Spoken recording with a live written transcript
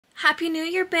Happy New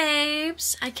Year,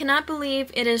 babes! I cannot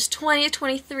believe it is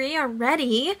 2023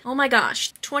 already. Oh my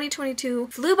gosh, 2022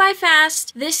 flew by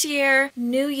fast. This year,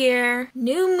 new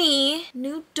me,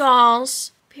 new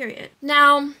dolls, period.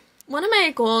 Now, one of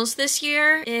my goals this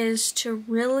year is to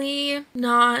really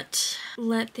not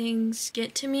let things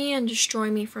get to me and destroy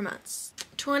me for months.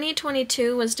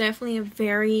 2022 was definitely a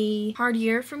very hard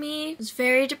year for me. I was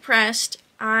very depressed.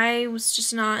 I was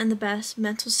just not in the best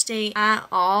mental state at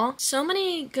all. So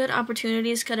many good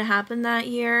opportunities could have happened that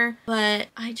year, but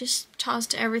I just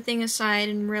tossed everything aside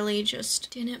and really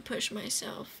just didn't push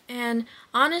myself. And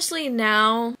honestly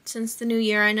now, since the new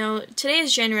year, I know today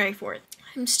is January 4th.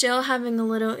 I'm still having a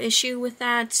little issue with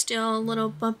that, still a little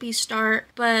bumpy start,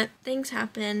 but things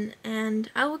happen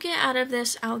and I will get out of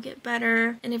this, I'll get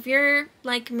better. And if you're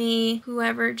like me,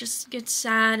 whoever just gets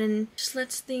sad and just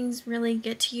lets things really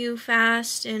get to you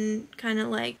fast and kind of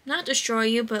like, not destroy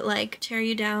you, but like tear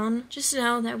you down, just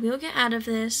know that we'll get out of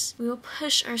this, we will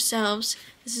push ourselves.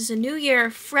 This is a new year,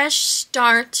 fresh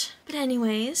start. But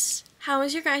anyways, how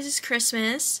was your guys'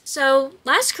 Christmas? So,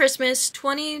 last Christmas,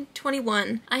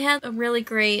 2021, I had a really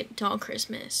great doll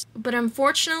Christmas. But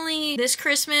unfortunately, this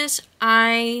Christmas,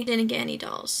 I didn't get any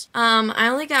dolls. I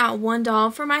only got one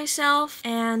doll for myself,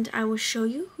 and I will show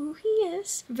you who he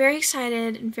is. I'm very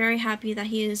excited and very happy that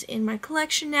he is in my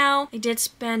collection now. I did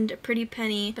spend a pretty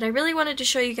penny, but I really wanted to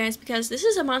show you guys because this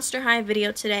is a Monster High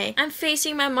video today. I'm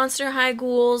facing my Monster High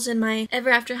ghouls and my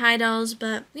Ever After High dolls,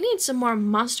 but we need some more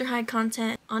Monster High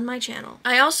content on my channel.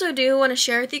 I also do want to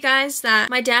share with you guys that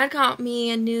my dad got me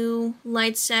a new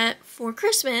light set for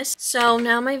Christmas, so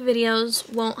now my videos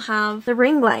won't have the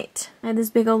ring light. I have this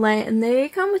big old light, and they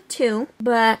come with two,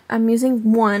 but I'm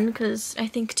using one because I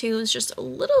think two is just a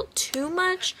little too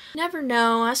much. Never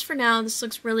know. As for now, this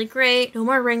looks really great. No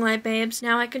more ring light, babes.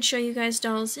 Now I can show you guys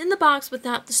dolls in the box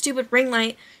without the stupid ring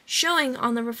light showing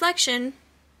on the reflection.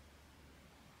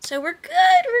 So we're good.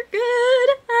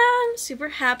 I'm super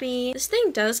happy. This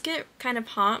thing does get kind of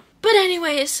hot. But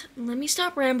anyways, let me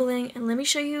stop rambling and let me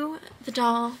show you the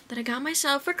doll that I got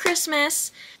myself for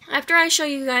Christmas. After I show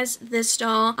you guys this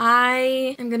doll,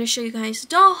 I am going to show you guys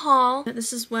doll haul.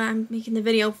 This is what I'm making the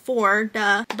video for,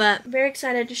 duh. But I'm very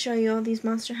excited to show you all these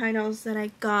Monster High dolls that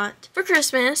I got for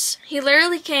Christmas. He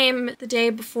literally came the day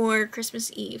before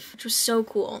Christmas Eve, which was so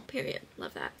cool. Period.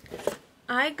 Love that.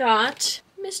 I got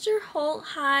Mr. Holt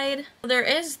Hyde. There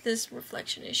is this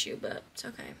reflection issue, but it's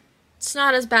okay. It's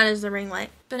not as bad as the ring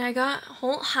light. But I got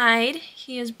Holt Hyde.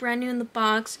 He is brand new in the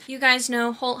box. You guys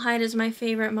know Holt Hyde is my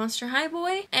favorite Monster High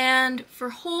boy. And for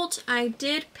Holt, I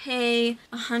did pay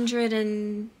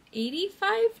 $185,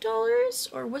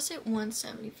 or was it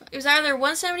 $175? It was either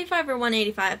 $175 or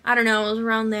 $185. I don't know, it was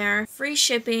around there. Free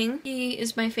shipping. He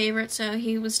is my favorite, so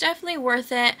he was definitely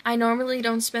worth it. I normally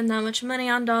don't spend that much money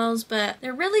on dolls, but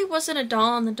there really wasn't a doll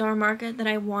on the doll market that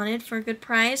I wanted for a good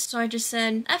price, so I just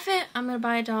said, F it, I'm gonna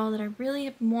buy a doll that I really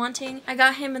have been wanting. I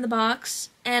got him in the box.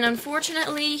 And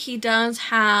unfortunately, he does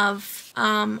have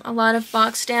a lot of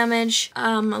box damage,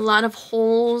 a lot of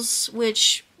holes,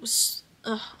 which was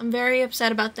I'm very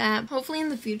upset about that. Hopefully in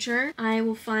the future, I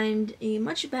will find a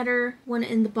much better one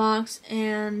in the box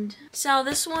and sell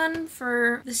this one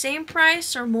for the same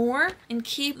price or more and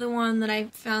keep the one that I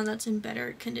found that's in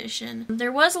better condition.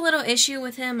 There was a little issue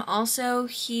with him also.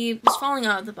 He was falling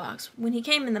out of the box when he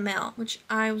came in the mail, which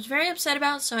I was very upset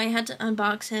about, so I had to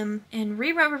unbox him and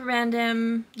re-rubber band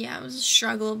him. Yeah, it was a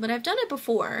struggle, but I've done it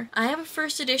before. I have a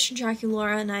first edition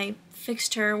Draculaura and I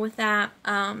fixed her with that,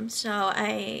 so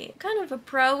I kind of a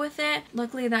pro with it.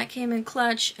 Luckily that came in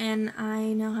clutch and I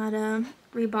know how to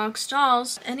rebox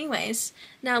dolls. Anyways,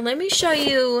 now let me show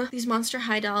you these Monster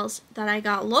High dolls that I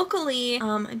got locally.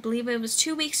 I believe it was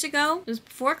 2 weeks ago. It was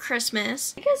before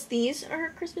Christmas. I guess these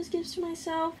are Christmas gifts to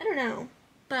myself. I don't know.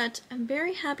 But I'm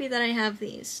very happy that I have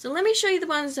these. So let me show you the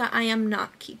ones that I am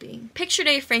not keeping. Picture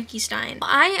Day Frankenstein.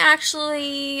 I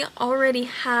actually already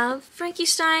have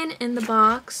Frankenstein in the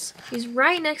box. He's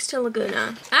right next to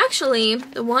Laguna. Actually,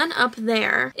 the one up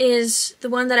there is the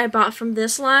one that I bought from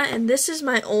this lot, and this is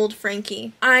my old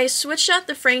Frankie. I switched out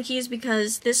the Frankies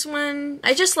because this one,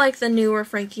 I just like the newer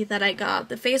Frankie that I got.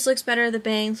 The face looks better, the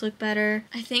bangs look better.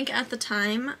 I think at the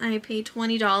time I paid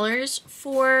 $20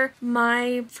 for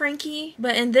my Frankie,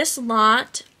 but in this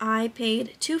lot, I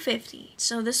paid $250.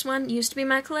 So this one used to be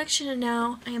my collection, and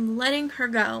now I am letting her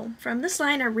go. From this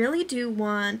line, I really do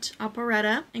want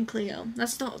Operetta and Cleo.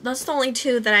 That's the only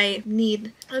two that I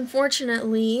need.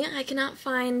 Unfortunately, I cannot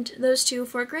find those two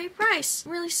for a great price. It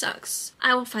really sucks.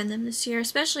 I will find them this year,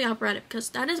 especially Operetta, because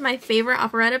that is my favorite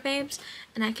Operetta babes,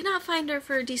 and I cannot find her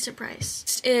for a decent price.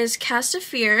 Next is Cast of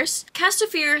Fierce. Cast of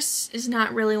Fierce is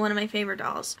not really one of my favorite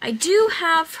dolls. I do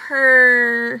have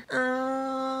her,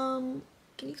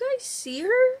 can you guys see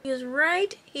her? She is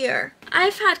right here.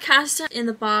 I've had Casta in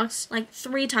the box like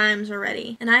 3 times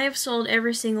already, and I have sold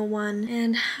every single one,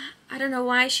 and I don't know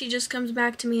why she just comes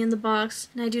back to me in the box,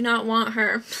 and I do not want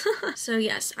her. So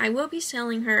yes, I will be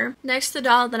selling her. Next, the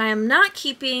doll that I am not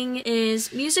keeping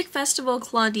is Music Festival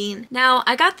Claudine. Now,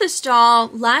 I got this doll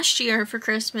last year for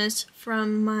Christmas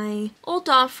from my old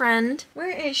doll friend.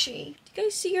 Where is she? Do you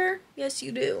guys see her? Yes,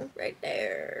 you do. Right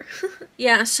there.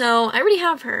 Yeah, so I already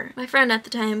have her. My friend at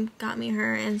the time got me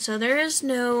her, and so there is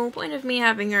no point of me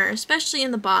having her, especially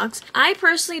in the box. I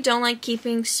personally don't like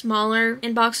keeping smaller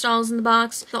in-box dolls in the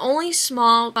box. The only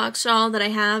small box doll that I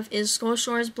have is Skull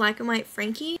Shore's Black and White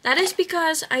Frankie. That is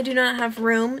because I do not have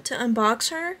room to unbox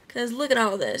her, because look at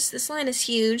all this. This line is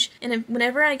huge, and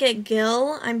whenever I get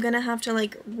Gil, I'm gonna have to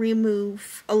like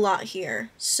remove a lot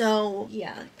here. So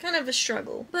yeah, kind of a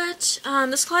struggle. But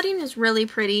this Claudine is really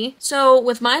pretty. So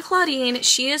with my Claudine,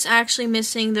 she is actually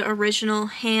missing the original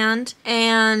hand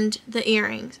and the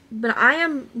earrings. But I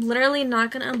am literally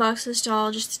not going to unbox this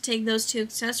doll just to take those 2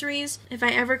 accessories. If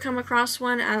I ever come across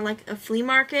one at like a flea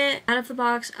market out of the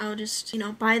box, I'll just, you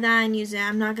know, buy that and use it.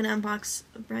 I'm not going to unbox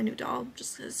a brand new doll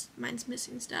just because mine's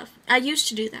missing stuff. I used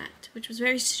to do that, which was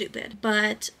very stupid.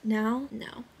 But now,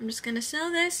 no. I'm just going to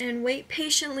sell this and wait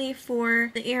patiently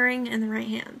for the earring and the right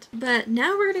hand. But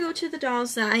now we're going to go to the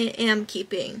dolls that I am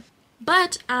keeping.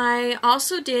 But I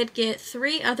also did get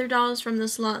 3 other dolls from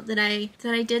this lot that I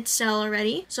did sell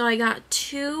already. So I got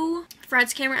 2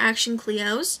 Fred's Camera Action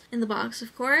Cleos in the box,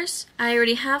 of course. I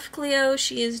already have Cleo.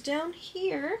 She is down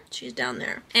here. She's down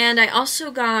there. And I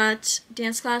also got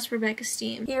Dance Class Rebecca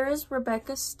Steam. Here is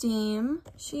Rebecca Steam.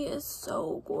 She is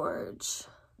so gorgeous.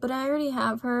 But I already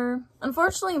have her.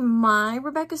 Unfortunately, my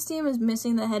Rebecca Steam is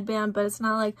missing the headband, but it's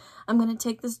not like I'm gonna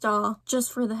take this doll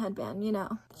just for the headband, you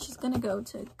know. She's gonna go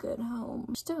to a good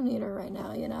home. Still need her right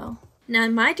now, you know. Now,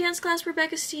 my Dance Class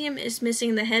Rebecca Steam is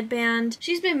missing the headband.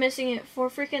 She's been missing it for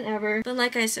freaking ever. But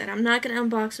like I said, I'm not going to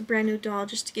unbox a brand new doll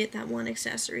just to get that one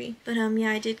accessory. But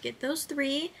yeah, I did get those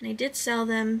 3, and I did sell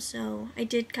them, so I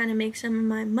did kind of make some of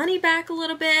my money back a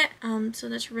little bit. So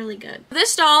that's really good.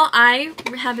 This doll I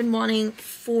have been wanting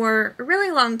for a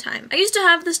really long time. I used to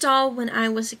have this doll when I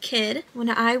was a kid, when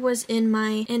I was in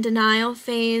my in denial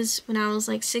phase, when I was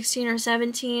like 16 or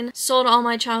 17. Sold all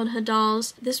my childhood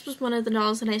dolls. This was one of the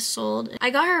dolls that I sold.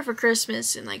 I got her for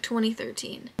Christmas in like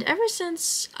 2013. And ever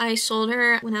since I sold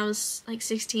her when I was like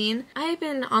 16, I've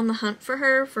been on the hunt for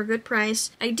her for a good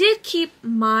price. I did keep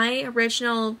my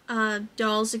original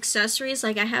dolls accessories,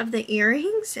 like I have the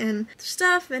earrings and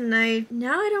stuff, and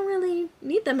now I don't really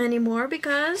need them anymore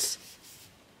because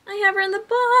I have her in the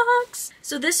box.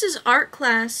 So this is Art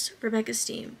Class Rebecca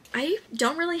Steam. I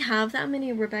don't really have that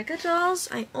many Rebecca dolls.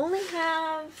 I only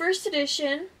have first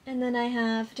edition, and then I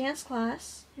have Dance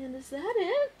Class. And is that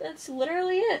it? That's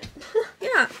literally it.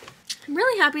 Yeah. I'm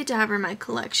really happy to have her in my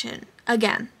collection.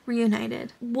 Again,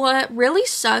 reunited. What really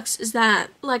sucks is that,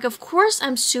 like, of course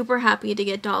I'm super happy to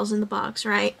get dolls in the box,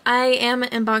 right? I am an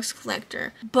inbox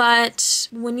collector. But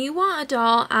when you want a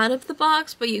doll out of the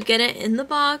box, but you get it in the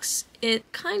box,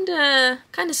 it kinda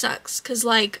sucks. Cause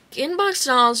like, inbox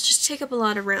dolls just take up a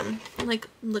lot of room. Like,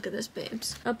 look at this,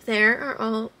 babes. Up there are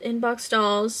all inbox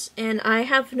dolls, and I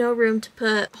have no room to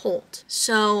put Holt.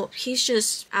 So he's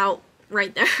just out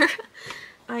right there.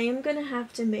 I am gonna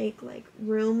have to make like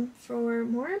room for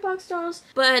more inbox dolls,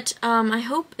 but I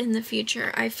hope in the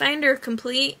future I find her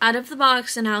complete out of the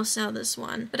box and I'll sell this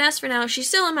one. But as for now, she's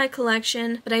still in my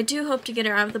collection, but I do hope to get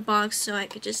her out of the box so I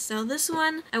could just sell this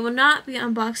one. I will not be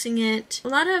unboxing it. A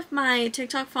lot of my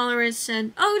TikTok followers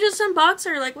said, oh, just unbox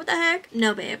her, like what the heck?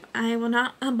 No, babe, I will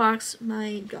not unbox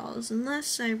my dolls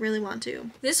unless I really want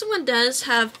to. This one does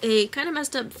have a kind of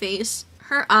messed up face.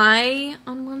 Her eye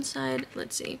on one side,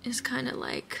 let's see, is kind of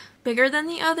like bigger than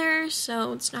the other,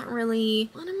 so it's not really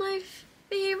one of my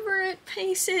favorite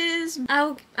faces.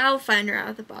 I'll find her out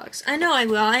of the box. I know I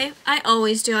will. I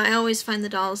always do. I always find the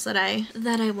dolls that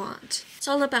I want. It's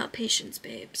all about patience,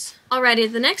 babes. Alrighty,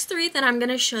 the next 3 that I'm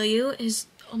gonna show you is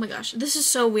Oh my gosh, this is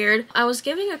so weird. I was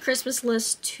giving a Christmas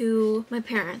list to my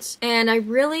parents and I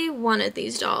really wanted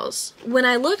these dolls. When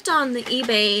I looked on the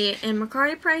eBay and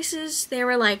Mercari prices, they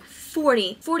were like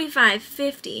 40, 45,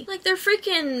 50. Like they're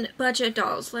freaking budget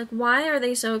dolls. Like why are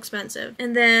they so expensive?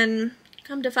 And then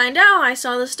come to find out, I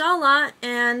saw this doll lot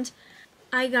and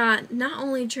I got not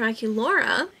only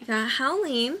Draculaura, I got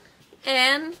Howleen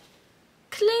and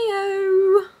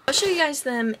Cleo. I'll show you guys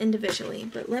them individually,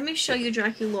 but let me show you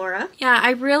Draculaura. Yeah,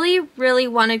 I really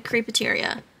wanted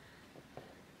Creepateria.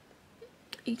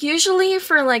 Usually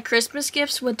for like Christmas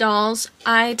gifts with dolls,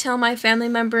 I tell my family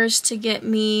members to get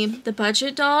me the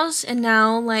budget dolls, and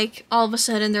now like all of a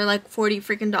sudden they're like 40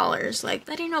 freaking dollars. Like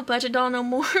that ain't no budget doll no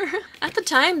more. At the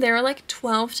time they were like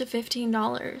 $12 to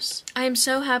 $15. I am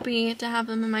so happy to have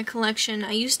them in my collection.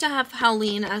 I used to have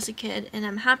Howleen as a kid and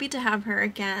I'm happy to have her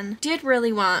again. Did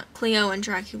really want Cleo and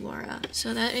Draculaura,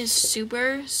 so that is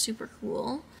super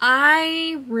cool.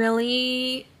 I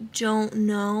really don't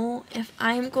know if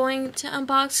I'm going to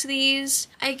unbox these.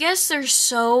 I guess they're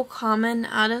so common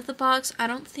out of the box. I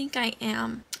don't think I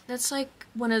am. That's like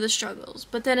one of the struggles.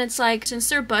 But then it's like, since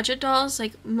they're budget dolls,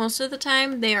 like most of the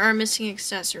time they are missing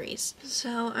accessories.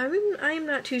 So I'm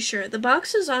not too sure. The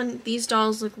boxes on these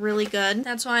dolls look really good.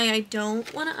 That's why I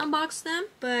don't want to unbox them.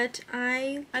 But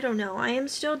I don't know. I am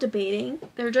still debating.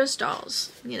 They're just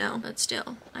dolls, you know, but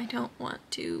still, I don't want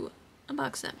to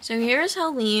unbox them. So here's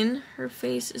Howleen. Her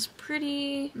face is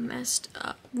pretty messed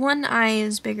up. One eye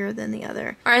is bigger than the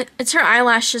other. Or it's her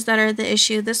eyelashes that are the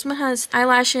issue. This one has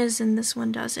eyelashes and this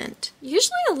one doesn't.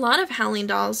 Usually a lot of Howleen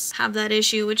dolls have that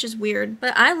issue, which is weird.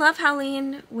 But I love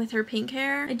Howleen with her pink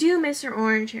hair. I do miss her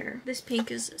orange hair. This pink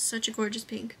is such a gorgeous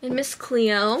pink. And Miss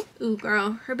Cleo. Ooh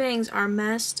girl, her bangs are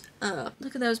messed up.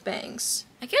 Look at those bangs.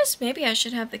 I guess maybe I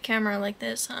should have the camera like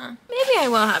this, huh? Maybe I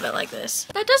will have it like this.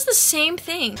 That does the same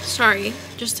thing. Sorry,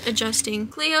 just adjusting.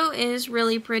 Cleo is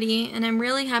really pretty, and I'm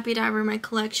really happy to have her in my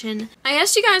collection. I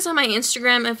asked you guys on my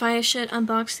Instagram if I should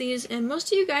unbox these, and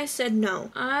most of you guys said no.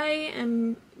 I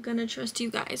am gonna trust you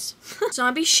guys.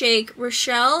 Zombie Shake,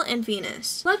 Rochelle, and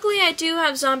Venus. Luckily, I do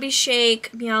have Zombie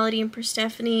Shake, Meowlity, and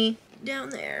Persephone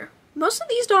down there. Most of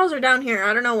these dolls are down here.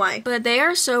 I don't know why. But they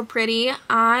are so pretty.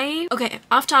 Okay,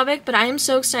 off topic, but I am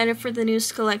so excited for the new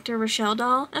Skeletor Rochelle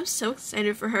doll. I'm so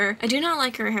excited for her. I do not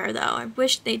like her hair, though. I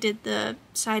wish they did the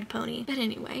side pony. But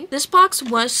anyway, this box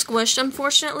was squished,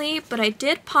 unfortunately, but I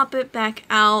did pop it back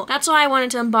out. That's why I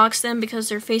wanted to unbox them, because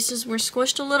their faces were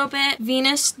squished a little bit.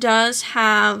 Venus does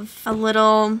have a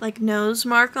little, like, nose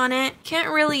mark on it.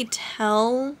 Can't really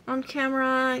tell on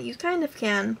camera. You kind of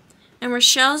can. And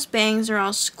Rochelle's bangs are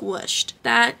all squished.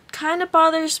 That kind of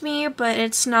bothers me, but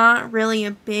it's not really a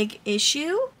big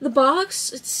issue. The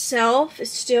box itself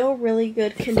is still really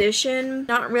good condition.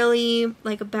 Not really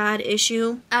like a bad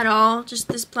issue at all. Just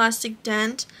this plastic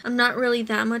dent. I'm not really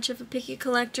that much of a picky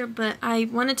collector, but I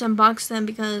wanted to unbox them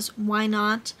because why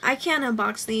not? I can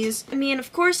unbox these. I mean,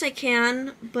 of course I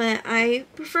can, but I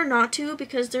prefer not to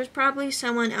because there's probably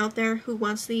someone out there who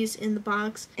wants these in the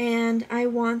box, and I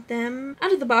want them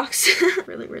out of the box.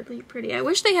 Really pretty. I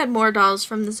wish they had more dolls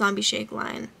from the Zombie Shake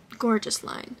line. Gorgeous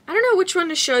line. I don't know which one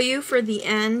to show you for the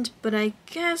end, but I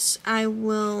guess I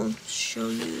will show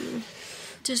you.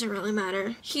 Doesn't really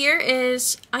matter. Here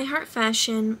is I Heart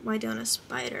Fashion Wydonna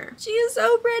Spider. She is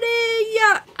so pretty!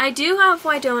 Yeah! I do have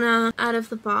Wydonna out of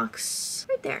the box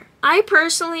right there. I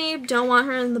personally don't want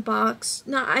her in the box.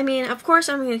 No, I mean, of course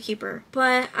I'm gonna keep her,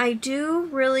 but I do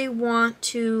really want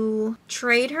to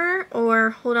trade her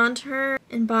or hold on to her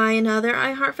and buy another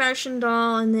I Heart Fashion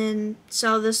doll and then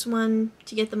sell this one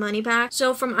to get the money back.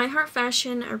 So from I Heart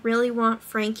Fashion, I really want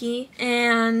Frankie,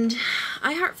 and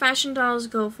I Heart Fashion dolls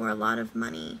go for a lot of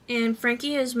money, and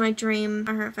Frankie is my dream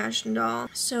I Heart Fashion doll.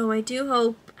 So I do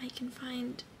hope I can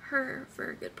find her for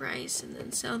a good price and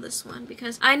then sell this one,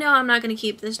 because I know I'm not going to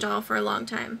keep this doll for a long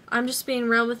time. I'm just being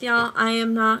real with y'all. I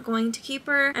am not going to keep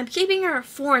her. I'm keeping her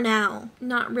for now.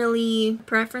 Not really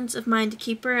preference of mine to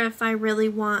keep her if I really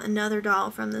want another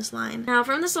doll from this line. Now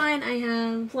from this line I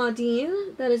have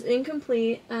Claudine, that is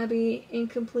incomplete, Abby,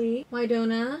 incomplete,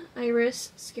 Wydonna,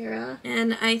 Iris, Scara,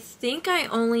 and I think I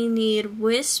only need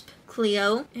Wisp,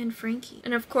 Cleo, and Frankie.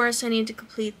 And of course I need to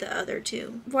complete the other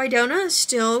two. Wydonna is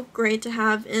still great to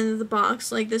have in the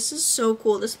box. Like, this is so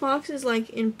cool. This box is like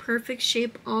in perfect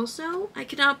shape also. I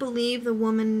cannot believe the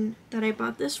woman that I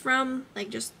bought this from like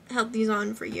just held these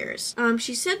on for years.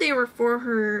 She said they were for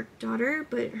her daughter,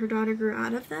 but her daughter grew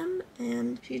out of them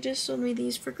and she just sold me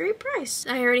these for a great price.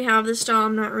 I already have this doll.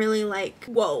 I'm not really like,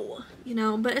 whoa, you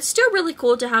know, but it's still really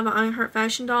cool to have an I Heart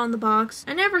Fashion doll in the box.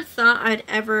 I never thought I'd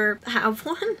ever have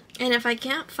one. And if I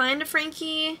can't find a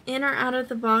Frankie in or out of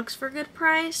the box for a good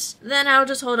price, then I'll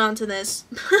just hold on to this.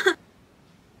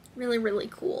 Really, really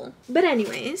cool. But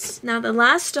anyways, now the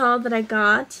last doll that I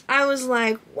got, I was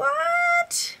like,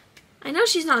 what? I know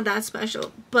she's not that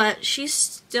special, but she's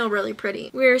still really pretty.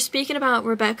 We were speaking about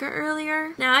Rebecca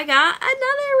earlier. Now I got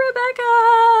another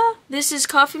Rebecca. This is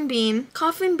Coffin Bean.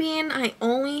 Coffin Bean, I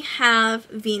only have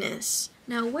Venus.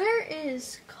 Now where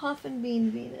is Coffin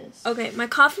Bean Venus? Okay, my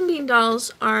Coffin Bean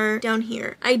dolls are down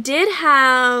here. I did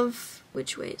have...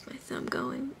 Which way is my thumb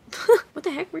going? What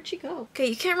the heck? Where'd she go? Okay,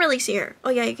 you can't really see her. Oh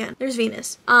yeah, you can. There's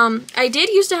Venus. I did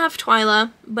used to have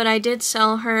Twyla, but I did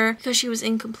sell her because she was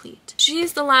incomplete.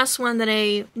 She's the last one that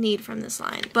I need from this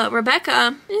line. But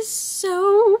Rebecca is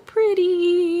so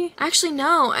pretty. Actually,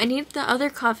 no. I need the other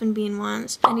Coffin Bean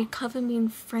ones. I need Coffin Bean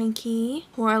Frankie,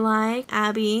 Horlike,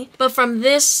 Abby. But from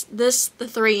the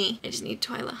three, I just need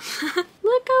Twyla.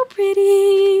 Look how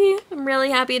pretty. I'm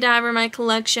really happy to have her in my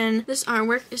collection. This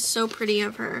artwork is so pretty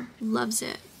of her. Loves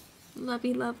it.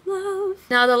 Lovey, love, love.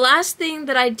 Now the last thing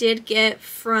that I did get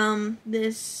from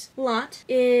this lot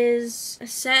is a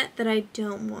set that I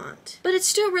don't want. But it's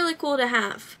still really cool to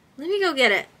have. Let me go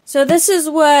get it. So this is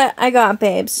what I got,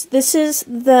 babes. This is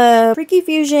the Freaky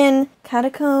Fusion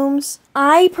Catacombs.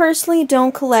 I personally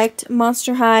don't collect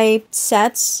Monster High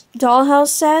sets, dollhouse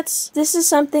sets. This is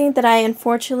something that I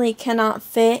unfortunately cannot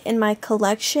fit in my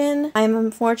collection. I'm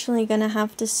unfortunately gonna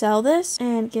have to sell this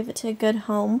and give it to a good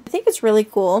home. I think it's really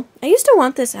cool. I used to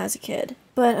want this as a kid,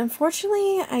 but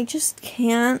unfortunately I just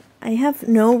can't. I have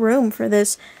no room for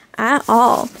this at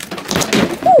all.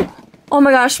 Woo! Oh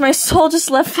my gosh, my soul just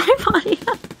left my body.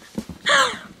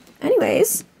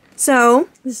 Anyways, so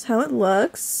this is how it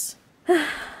looks.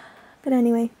 But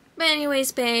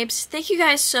anyways, babes, thank you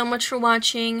guys so much for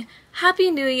watching.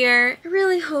 Happy New Year. I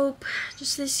really hope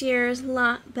just this year is a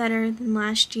lot better than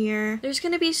last year. There's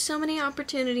gonna be so many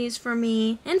opportunities for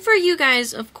me and for you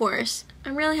guys, of course.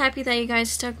 I'm really happy that you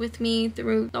guys stuck with me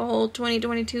through the whole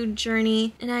 2022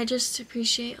 journey, and I just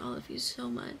appreciate all of you so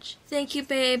much. Thank you,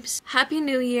 babes. Happy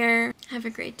New Year. Have a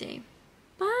great day.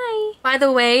 Bye. By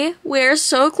the way, we're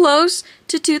so close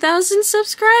to 2,000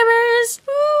 subscribers.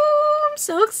 Ooh, I'm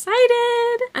so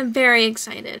excited. I'm very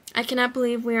excited. I cannot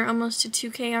believe we're almost to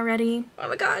 2K already. Oh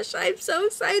my gosh, I'm so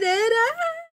excited.